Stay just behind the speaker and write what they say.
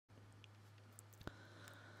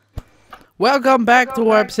Welcome back to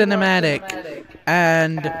Warp Cinematic,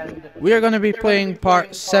 and we are going to be playing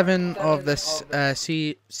part 7 of this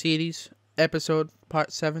series, episode,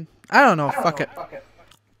 part 7. I don't know, fuck it.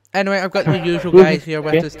 Anyway, I've got the usual guys here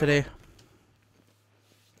with us today.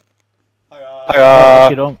 Let's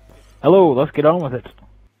get on. Hello, let's get on with it.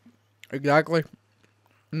 Exactly.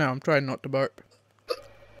 No, I'm trying not to burp.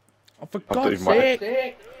 Oh, for God's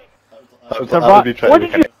sake! What did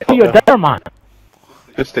you do your dinner, man?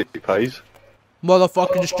 Just steak pies.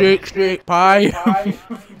 Motherfucking steak pie!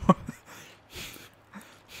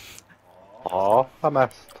 Aw, I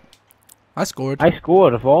missed. I scored. I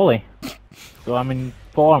scored a volley. So I'm in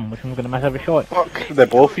form, which I'm going to miss every shot. Fuck the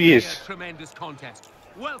both of yous.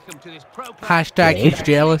 Hashtag he's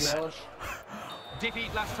jealous.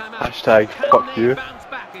 Hashtag fuck you.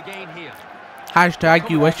 Hashtag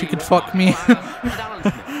you wish you could fuck me.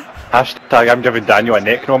 Hashtag I'm giving Daniel a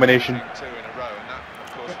neck nomination.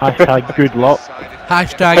 Hashtag good luck.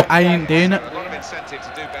 Hashtag I ain't doing it.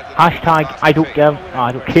 Hashtag I don't care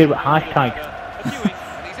about hashtags.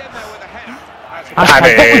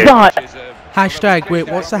 Hashtag what was that? Hashtag, wait,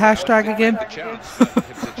 what's the hashtag again?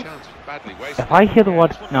 If I hear the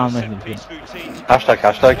word, no, I'm not going to say it.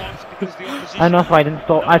 Hashtag. I know, that's why I didn't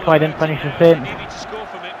stop. That's why I didn't finish the sentence.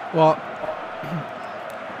 What?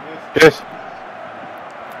 Yes.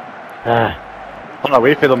 On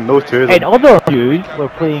away for them, no two of them. In other news, we're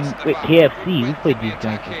playing with KFC. We played these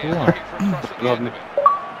guys before.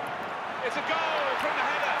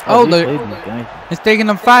 Oh, look. It's taking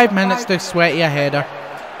them 5 minutes to sweaty a header.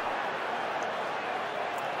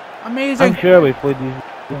 Amazing. I'm sure we played these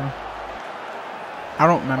before. I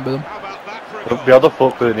don't remember them. The other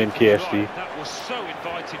folk with the name KFC. That was so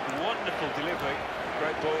inviting, wonderful delivery.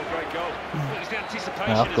 Great ball, great goal. It was the anticipation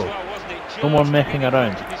Yeah, as well, wasn't it? No more messing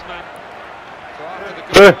around.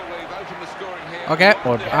 Okay,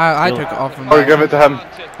 I took it off him. Or give it to him.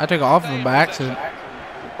 I took it off him by accident.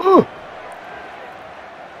 Ooh.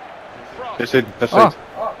 This side.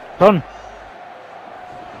 Done.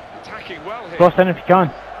 Attacking well here. Cross in if you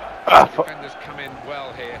can. Ah, fuck. Defenders come in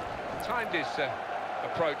well here. Timed his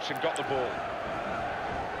approach and got the ball.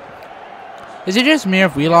 Is it just me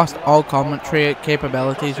if we lost all commentary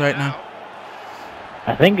capabilities right now?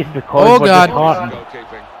 I think it's because we're disheartened.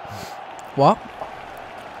 Goalkeeping. What?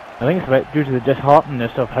 I think it's about due to the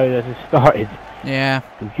disheartenedness of how this has started. Yeah.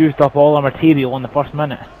 We've used up all our material in the first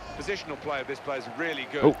minute. Positional play of this player is really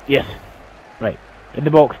good. Oh, yes. Right. In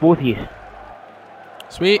the box, both of you.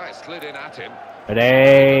 Sweet. Right, slid in at him.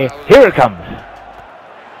 Ready? Here it comes!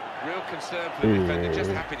 Real concern for the defender,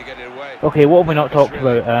 just happy to get it away. Okay, what have we not talked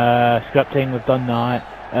about? Scripting, we've done that.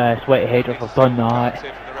 Sweaty headers, we've done that.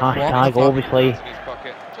 Hashtag, obviously.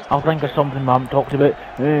 I'll think of something I haven't talked about.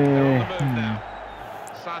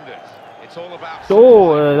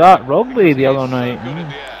 So, that rugby the other night.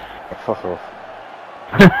 Fuck off.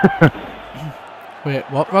 Wait,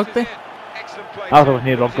 what rugby? I thought it was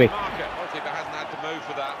near rugby.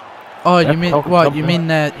 Oh, you mean what? You mean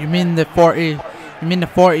the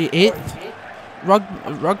 48th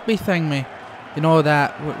rugby thing, me? You know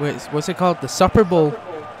that? What's it called? The Super Bowl.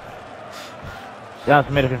 Yeah, it's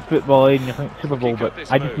American football, and you think Super Bowl, but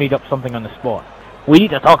I just made up something on the spot. We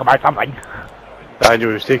need to talk about something.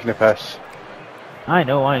 Daniel was taking a piss. I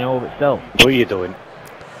know, but still. No, you don't.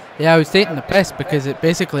 Yeah, I was taking the piss because it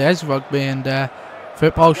basically is rugby, and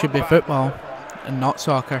football should be football and not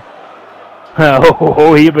soccer.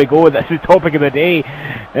 Oh, here we go. That's the topic of the day.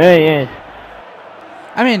 Yes.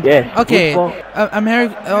 I mean, yes, okay,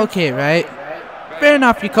 okay, right. Fair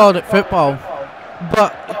enough, you called it football,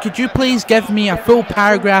 but could you please give me a full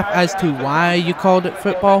paragraph as to why you called it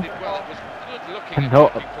football? And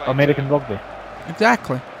not American rugby.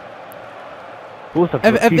 Exactly. Both of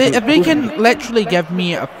If they can literally give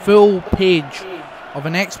me a full page of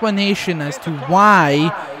an explanation as to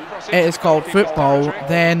why it is called football,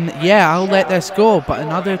 then yeah, I'll let this go. But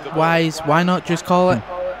otherwise, why not just call it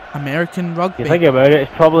American rugby? You think about it,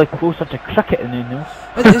 it's probably closer to cricket than anything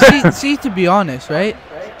else. see, to be honest, right?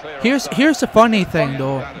 Here's the funny thing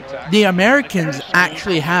though. The Americans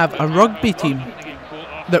actually have a rugby team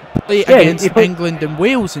that play against England and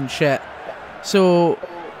Wales and shit. So,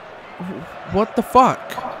 what the fuck?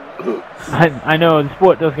 I know, the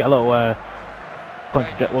sport does get a little, well,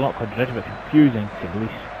 not contradictory, but confusing, to say the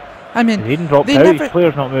least. I mean, he didn't drop out, his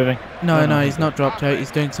player's not moving. No, he's not dropped out,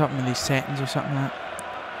 he's doing something with these settings or something like that.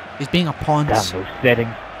 He's being a ponce. Damn those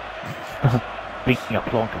settings. Being a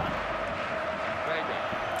plonker.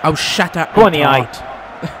 Oh, shut up. Go on the eye.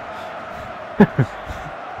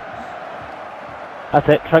 That's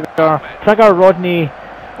it, Trigger, Rodney,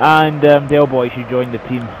 and Del Boy should join the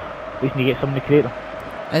team. We need to get somebody to create them.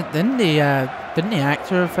 Didn't the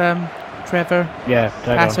actor of Trevor Yeah,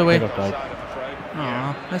 pass away? Trevor died.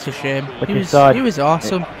 Aw, that's a shame. Which He is was sad. he was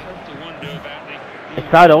awesome. It's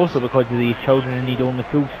sad also because of the Children in Need Only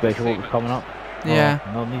Food special that was coming up. Yeah.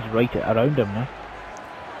 Oh, no one needs to write it around him now.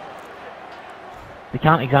 They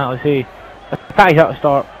can't exactly say. I can't exactly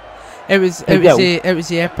start. It was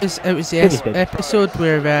the episode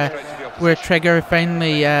where Trigger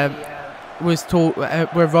finally was told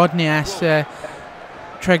where Rodney asked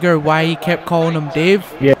Trigger why he kept calling him Dave.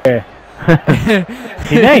 Yeah.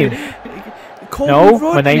 Your name? No,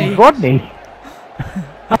 my name's Rodney.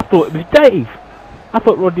 I thought it was Dave. I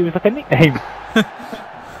thought Rodney was like a nickname.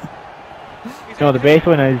 No, the best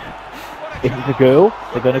one is, if it's a girl,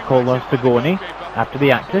 they're going to call her Sigourney, after the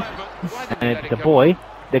actress. And if it's a boy,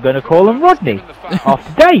 they're going to call him Rodney,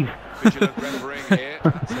 after Dave.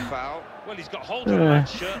 Well, he's got hold of that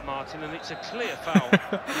shirt, Martin, and it's a clear foul.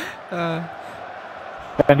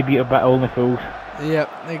 Trying to beat a bit only fools. Yep,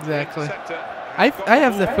 exactly. I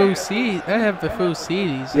have the full series. I have the full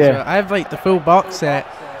series. Yeah. As well. I have like the full box set.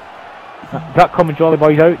 Is that coming Jolly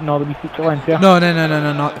Boys out and all the wee feature length, yeah? No,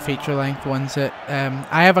 not the feature length ones. I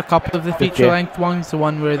have a couple of the feature length ones. The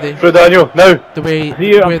one where they Go Daniel, now! the way See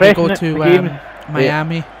you, where I'm they go pressing to it,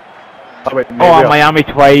 Miami. Oh, Miami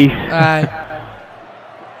twice. Aye,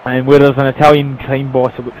 And where there's an Italian crime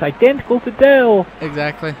boss that looks identical to Dell.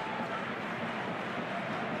 exactly.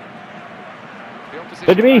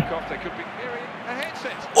 Good to me.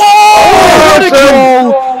 Oh, what a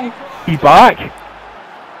goal! He's back.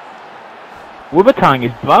 Wubatang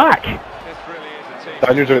is back.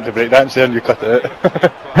 Daniel's about to break dance there and you cut it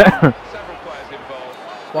out.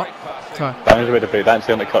 What? Sorry. Daniel's about to break dance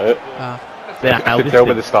there and cut it. Yeah, I could tell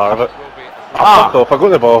by the start of it. Ah. Fuck off, I got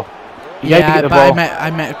the ball. Yeah, but I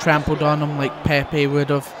might have trampled on him like Pepe would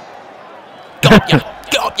have. Get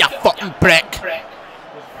up, you fucking prick!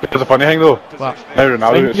 There's a funny thing though. What? Now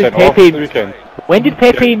Ronaldo When got did sent off Pepe- the weekend. When did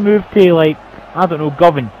Pepe move to, like, I don't know,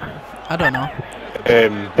 Govan? I don't know.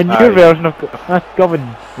 In your version of that's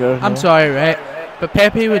Govan version. I'm sorry, right? But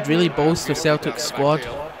Pepe would really boast the Celtic squad.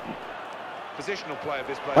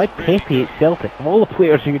 Why Pepe at Celtic? Of all the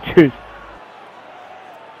players you could choose.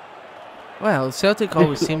 Well, Celtic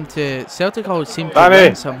always seem to Danny.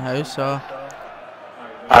 win somehow. So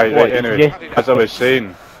Aye, right, What, anyway, yeah. as I was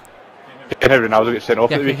saying, you know how Ronaldo got sent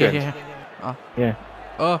off at the weekend? Yeah.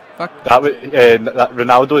 Oh fuck. That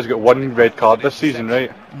Ronaldo's got one red card this season,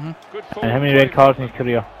 right? And how many red cards in his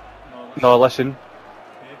career? No, listen.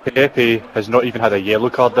 Pepe has not even had a yellow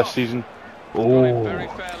card this season. Oh.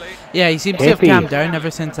 Yeah, he seems to have Pepe. calmed down ever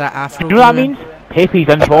since that Afro. You know what that blew in. means?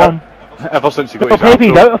 Pepe's in form. Ever since he got Oh, his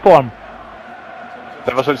Pepe's afro, out of form.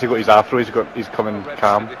 ever since he got his afro, he's coming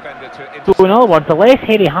calm. So in other words, the less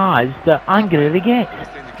hair he has, the angrier he gets.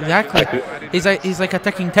 Exactly. He's like a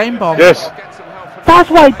ticking time bomb. Yes. That's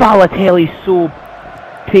why Balotelli's so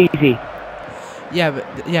crazy. Yeah, but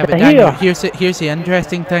But Daniel, here- here's the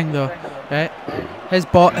interesting thing though, right?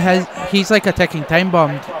 He's like a ticking time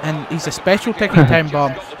bomb, and he's a special ticking time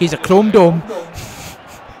bomb. He's a chrome dome.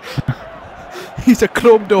 He's a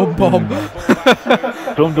chrome dome bomb.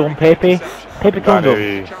 Chrome Dome Pepe. Pepe Chrome Dome.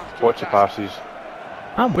 Danny, watch the passes.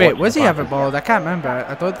 I'm Wait, watching was the he ever passes. bald? I can't remember.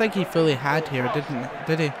 I don't think he fully had here,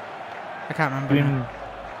 did he? I can't remember. now.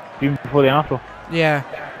 Even before the afro. Yeah,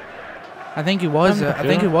 I think he was. I'm not I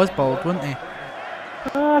think he sure. was bald, wasn't he?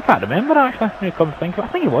 I can't remember actually. When you come to think of it,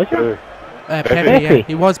 I think he was. Yeah. Who? Pepe, Pepe. yeah,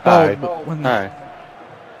 he was bald, Aye. but wasn't he? Aye.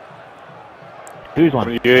 Who's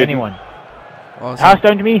one? You- Anyone? Awesome. Pass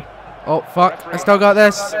down to me. Oh fuck! I still got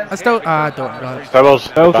this. I don't got it. Fowler's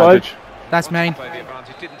Fowler's advantage. That's mine.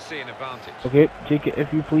 Okay, take it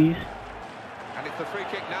if you please.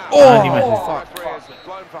 Oh, And he misses. fuck.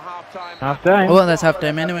 Half time. Well, that's half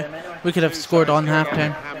time anyway. We could have scored on half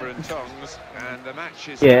time.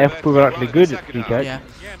 Yeah, if we were actually good at free kick. Yeah.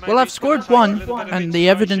 Well, I've scored one, and the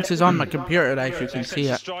evidence is on my computer, as you can see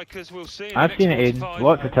it. I've seen it in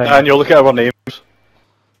lots of times. And you'll look at our names.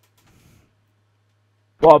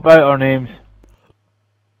 What about our names?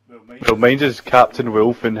 Well, mine's is Captain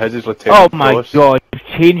Wolf and his is Lieutenant Oh my Frost. god, you've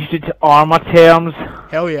changed it to armour terms.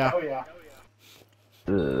 Hell yeah.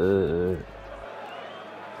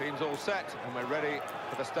 Team's all set, and we're ready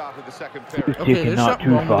for the start of the second It's period. Okay, taking there's that something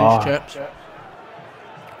too wrong far. with these chips.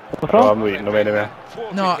 What's Oh, wrong? I'm waiting them anyway.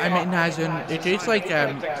 No, I mean as in, it tastes like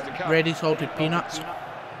ready salted peanuts.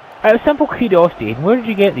 Out of simple curiosity, where did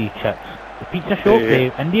you get these chips? The pizza shop,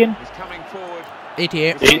 the Indian? He's coming forward.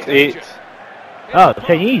 88. 8-8. Oh, the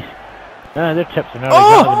Chinese. Their chips are not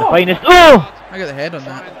Oh! exactly the finest. Oh! I got the head on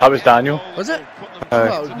that. That was Daniel. Was it? Aye. Oh,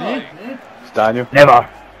 that was me. It's Daniel. Never.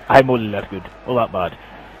 I'm only that good. All that bad.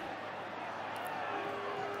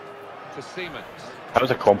 To Siemens. That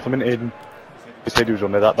was a compliment, Aiden. He said he was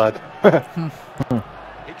only that bad.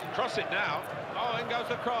 He can cross it now. Oh, in goes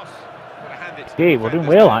the cross. Gotta hand it to Okay, the we're doing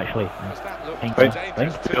defenders well there. actually. Does that look Thank Right,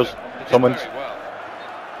 dangerous right, to cheers. them? They did Someone's- very well.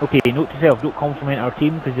 Okay, note to self, don't compliment our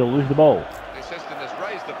team because they'll lose the ball. The assistant has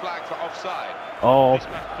raised the flag for offside. Oh, This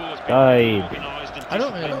back four's been died. organised and I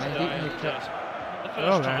don't really mind disciplined eating today, the chips. and, the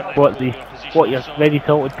Oh, first right. time they What caught the opposition what your side. ready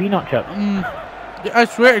salted peanut chips? I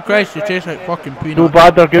swear to Christ, they taste like fucking So peanuts.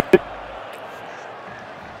 bad they're good.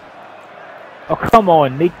 Oh come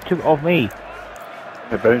on, they took it off me.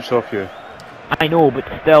 It bounced off you. I know, but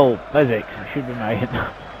still, physics should be mine.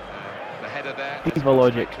 The header there. FIFA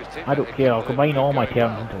logic. I don't care. I'll combine all my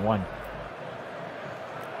terms into one.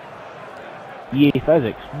 EA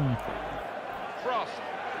physics. Frost.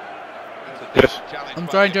 Yes. I'm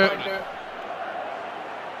trying to.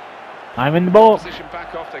 I'm in the ball. Position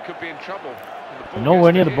back off, they could be in trouble. I'm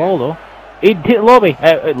nowhere near the ball though. Take the lobby.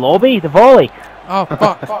 Lobby? The volley. Oh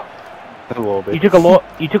fuck. The lobby. You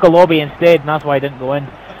took a lobby instead, and that's why I didn't go in.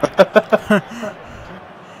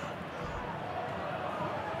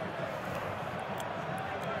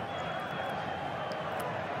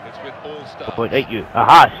 It's with all stars. Point at you.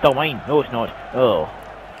 Aha, it's still mine. No, it's not. Oh.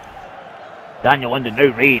 Daniel Linden now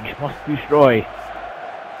rage. Must destroy.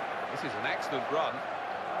 This is an excellent run.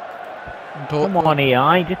 Come on,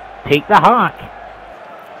 AI. Just take the hack.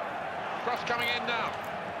 Cross coming in now.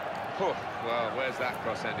 Oh, well, where's that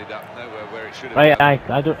cross ended up? Nowhere where it should have Right,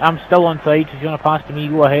 been. I'm still on side. If you want to pass to me,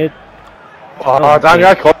 go ahead. Oh, Daniel,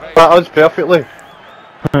 I caught that us perfectly.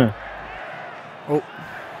 Oh.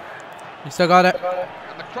 You still got it?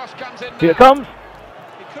 And the cross comes in now. Here it comes.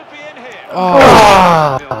 It could be in here.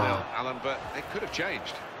 Oh. 0-0, Alan, but it could have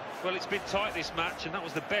changed. Well, it's been tight this match, and that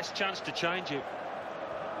was the best chance to change it.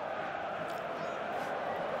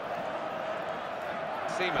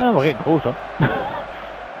 Seaman. Oh, we're getting closer. The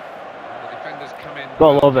defenders come in.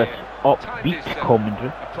 Gotta love well it. here. Upbeat Timed his, commentary.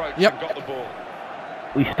 approach Yep. and got the ball.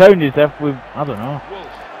 We sound as if we've, I don't know, Wolf.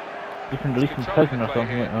 just been released from prison or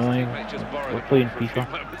something. Like, we're playing FIFA.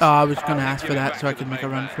 Oh, I was gonna ask for that so I could make a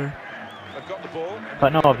run through. They've got the ball. But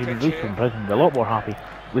no, if you've been released from prison, we're a lot more happy.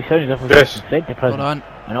 We sound as if we've Yes. been sent to Hold prison, on.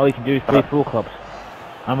 and all you can do is play pro clubs.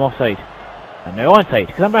 I'm offside. And now onside,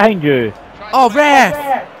 because I'm behind you. Oh,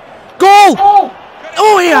 ref! Goal!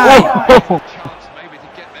 Oh yeah! Chance maybe to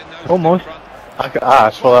get their nose Almost. in front. I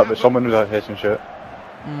asked for that, but someone was a hit and shoot.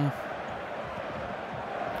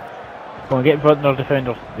 Go and get in front of their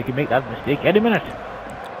defenders. They can make that mistake any minute.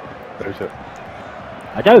 Doubt it.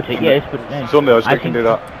 I doubt it, yes, but It's only us I that can think- do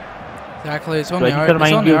that. Exactly, it's So only I our, can it's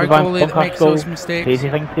remind only you our of Van goalie that Bronckhorst makes those goal. mistakes. Crazy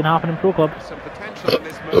things can happen in pro clubs. Some potential in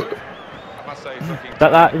this move. I must say, it's looking Is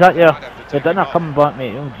that your Might have to take dinner him off. coming back,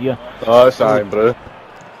 mate? Oh dear. Oh, it's fine, bro. That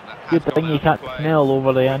Good has thing gone you out can't of play. smell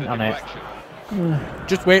over the The internet. deflection.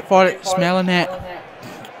 Just wait for it, smelling it.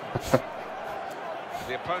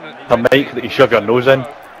 The opponent A mic that you shove your nose in.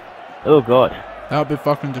 Oh god. That would be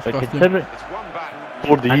fucking But disgusting. consider it, It's one back.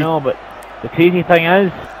 4D. I know, but the crazy thing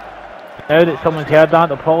is, now that someone's heard that,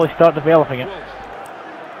 they'll probably start developing it. Wolf.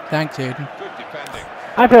 Thanks, Aiden. Good defending.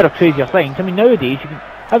 I've heard of crazier things. I mean, nowadays, you can,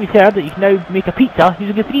 have you heard that you can now make a pizza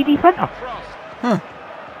using a 3D printer? Frost.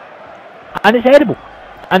 And it's edible.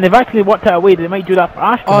 And they've actually worked out a way that they might do that for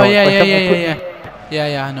astronauts. Oh yeah, by yeah, simply yeah, putting- yeah, yeah.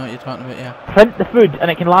 Yeah, I know what you're talking about. Yeah. Print the food and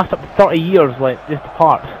it can last up to 30 years, like, just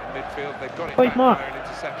apart. Midfield, they've got it Quite back smart. there, an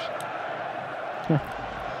interception.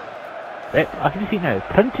 I can see it now.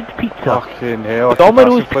 Printed pizza. Fucking hell. I keep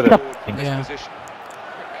Domino's asking for pizza. it. In this Yeah. position.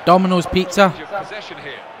 Domino's pizza. Your possession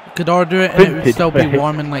here. Could order it and it would Printed still be fresh.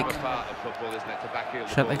 warm and like Part of football, isn't it, to backheel the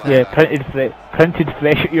shit ball like like that. Yeah, that. printed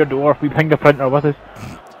fresh at your door. We bring the printer with us.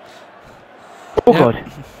 Oh Yeah.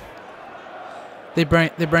 god. They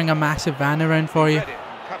bring a massive van around for you Read it,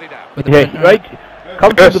 cut it out. with the Yeah, printer. right.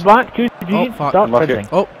 Come to Yes. the back, choose the Oh, green, fuck. start Unlucky. printing.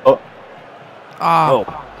 Oh. Oh. Ah. Oh.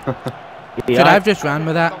 Should Yeah, I have just ran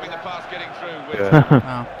with that? Stopping the pass getting through with Yeah.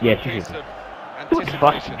 Oh. yes, you case should. of Don't trust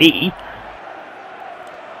anticipation. me.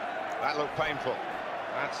 That looked painful.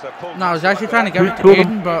 That's pulled No, I was muscle actually back trying to there. give it to Who told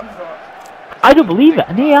him? Aiden, but I don't believe it.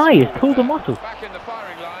 An AI has pulled a muscle. Back in the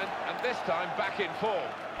firing line, and this time back in form.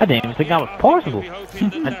 I didn't even think that was possible.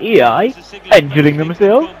 An AI injuring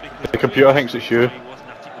themselves. The computer thinks it's you.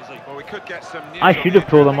 Well, we could get some news I on should the have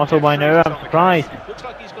pulled a attacking muscle by now. difference I'm on the surprised. Looks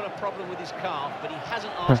like he's got a problem with his calf, but he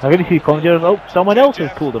hasn't I asked. really see commentators. Oh, someone else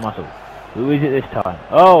has pulled a muscle. Who is it this time?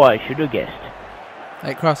 Oh, I should have guessed.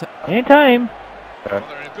 like cross it. Anytime. Well,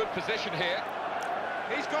 they're in a good position here.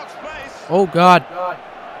 He's got space. Oh god.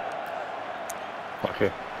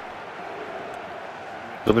 Okay.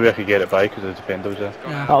 The only way I could get it by because the defender was there.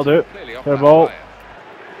 Yeah. That'll do it. Clearly off Fair that ball. player.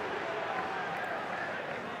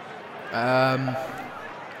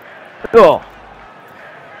 Oh.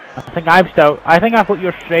 I think I've got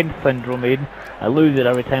your strength syndrome, Aiden. I lose it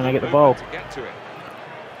every time I get the ball.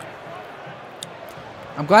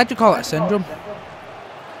 I'm glad you call it a syndrome.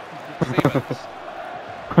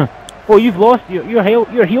 Oh, you've lost. You're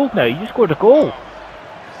healed now. You just scored a goal.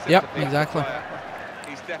 Yep, exactly.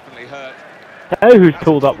 He's definitely hurt. Now who's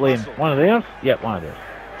pulled up lane? One of theirs? Yep, one of theirs.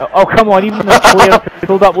 Oh, come on, even the player who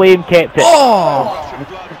pulled up lane kept it. Oh!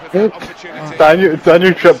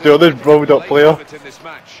 Daniel tripped the other rolled up player.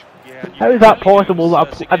 How is that possible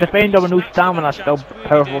that a defender with no stamina is still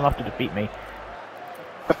powerful enough to defeat me?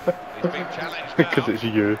 Because it's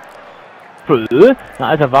you. True,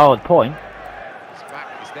 that is a valid point.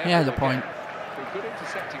 He has a point.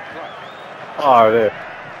 Oh, there.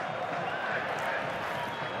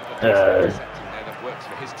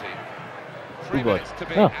 Oh god.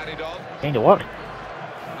 Oh, kinda worked.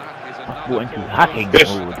 Go into hacking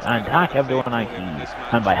mode and hack everyone I see.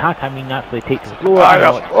 And by hack I mean actually take the floor and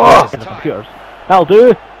the computers. That'll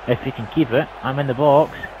do, if you can keep it. I'm in the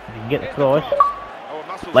box, if you can get the cross.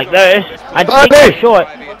 Like this, and take the shot.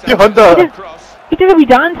 You had that. He did a wee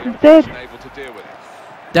dance instead.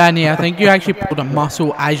 Danny, I think you actually pulled a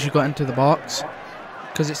muscle as you got into the box.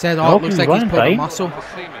 Because it said, oh, it looks like he's pulled a muscle.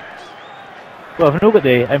 Well, I've not got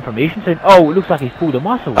the information saying, oh, it looks like he's pulled a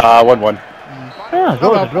muscle. 1-1. Yeah, it's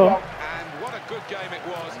always a draw.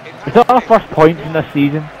 Is that our first points in this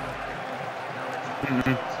season?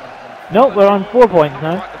 No, we're on 4 points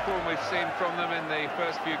now.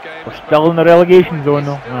 We're still in the relegation zone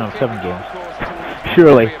though. Well, 7 games.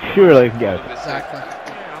 Surely we can get out. Exactly.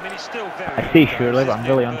 I say surely, but I'm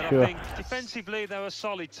really unsure. Defensively, they're a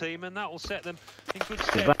solid team, and that will set them in good Get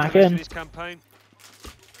stead back for in. this campaign.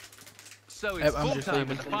 So Yep, I'm just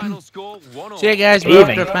leaving. Final score 1-1. So yeah guys, we're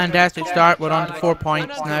off to a fantastic start. We're on to 4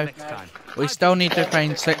 points now. We still need to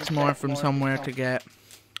find 6 more from somewhere to get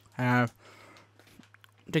that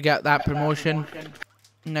promotion.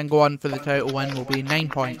 And then go on for the title win will be 9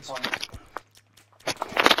 points.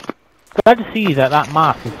 Glad to see that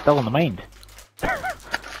math is still in the mind.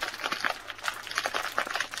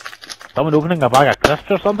 Someone opening a bag of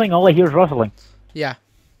crisps or something? All I hear is rustling. Yeah.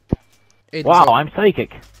 Wow, I'm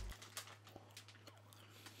psychic.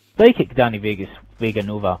 Psychic Danny Vega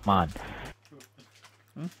Nova, man.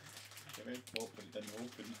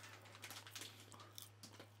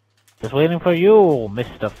 Just waiting for you,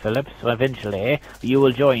 Mr. Phillips. Eventually, you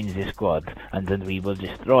will join the squad, and then we will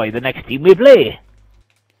destroy the next team we play.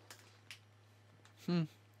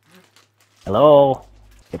 Hello?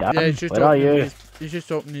 Good afternoon. Where are you? He's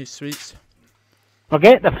just opening his sweets.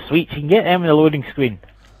 Forget the sweets, you can get them in the loading screen.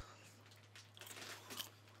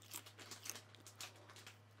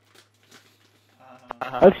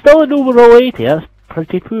 I'm still an overall 80, that's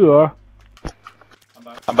pretty poor.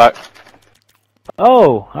 I'm back.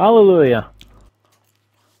 Oh, hallelujah.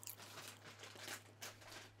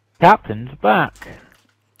 Captain's back.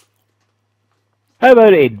 How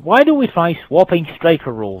about it, Aiden? Why don't we try swapping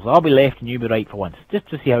striker roles? I'll be left and you be right for once, just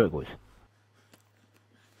to see how it goes.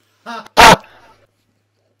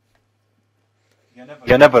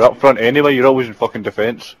 You're never up front anyway, you're always in fucking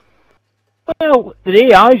defence. Well,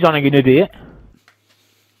 today I was only going to do it.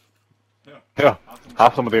 Yeah,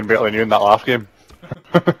 half some of them better than you in that last game.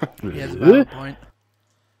 He has a valid point.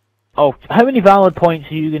 Oh, how many valid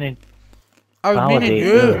points are you going to... I was meaning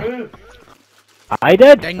you. I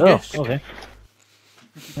did? Dingus. Oh, okay.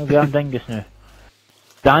 Okay, I'm Dingus now.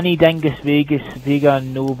 Danny Dingus Vega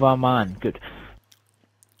Nova Man. Good.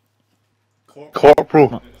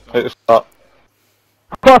 Corporal. It's that.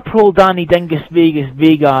 Corporal Danny Dingus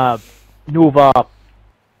Vega Nova.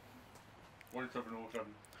 1707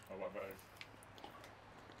 or whatever it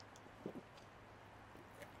is.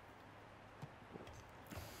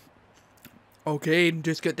 Okay, and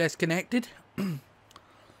just got disconnected.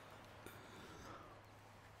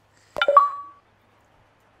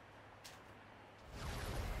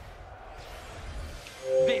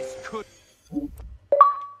 This could.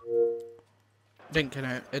 Didn't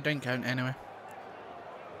count. It didn't count anyway.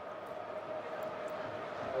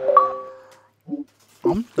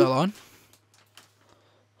 I'm still on.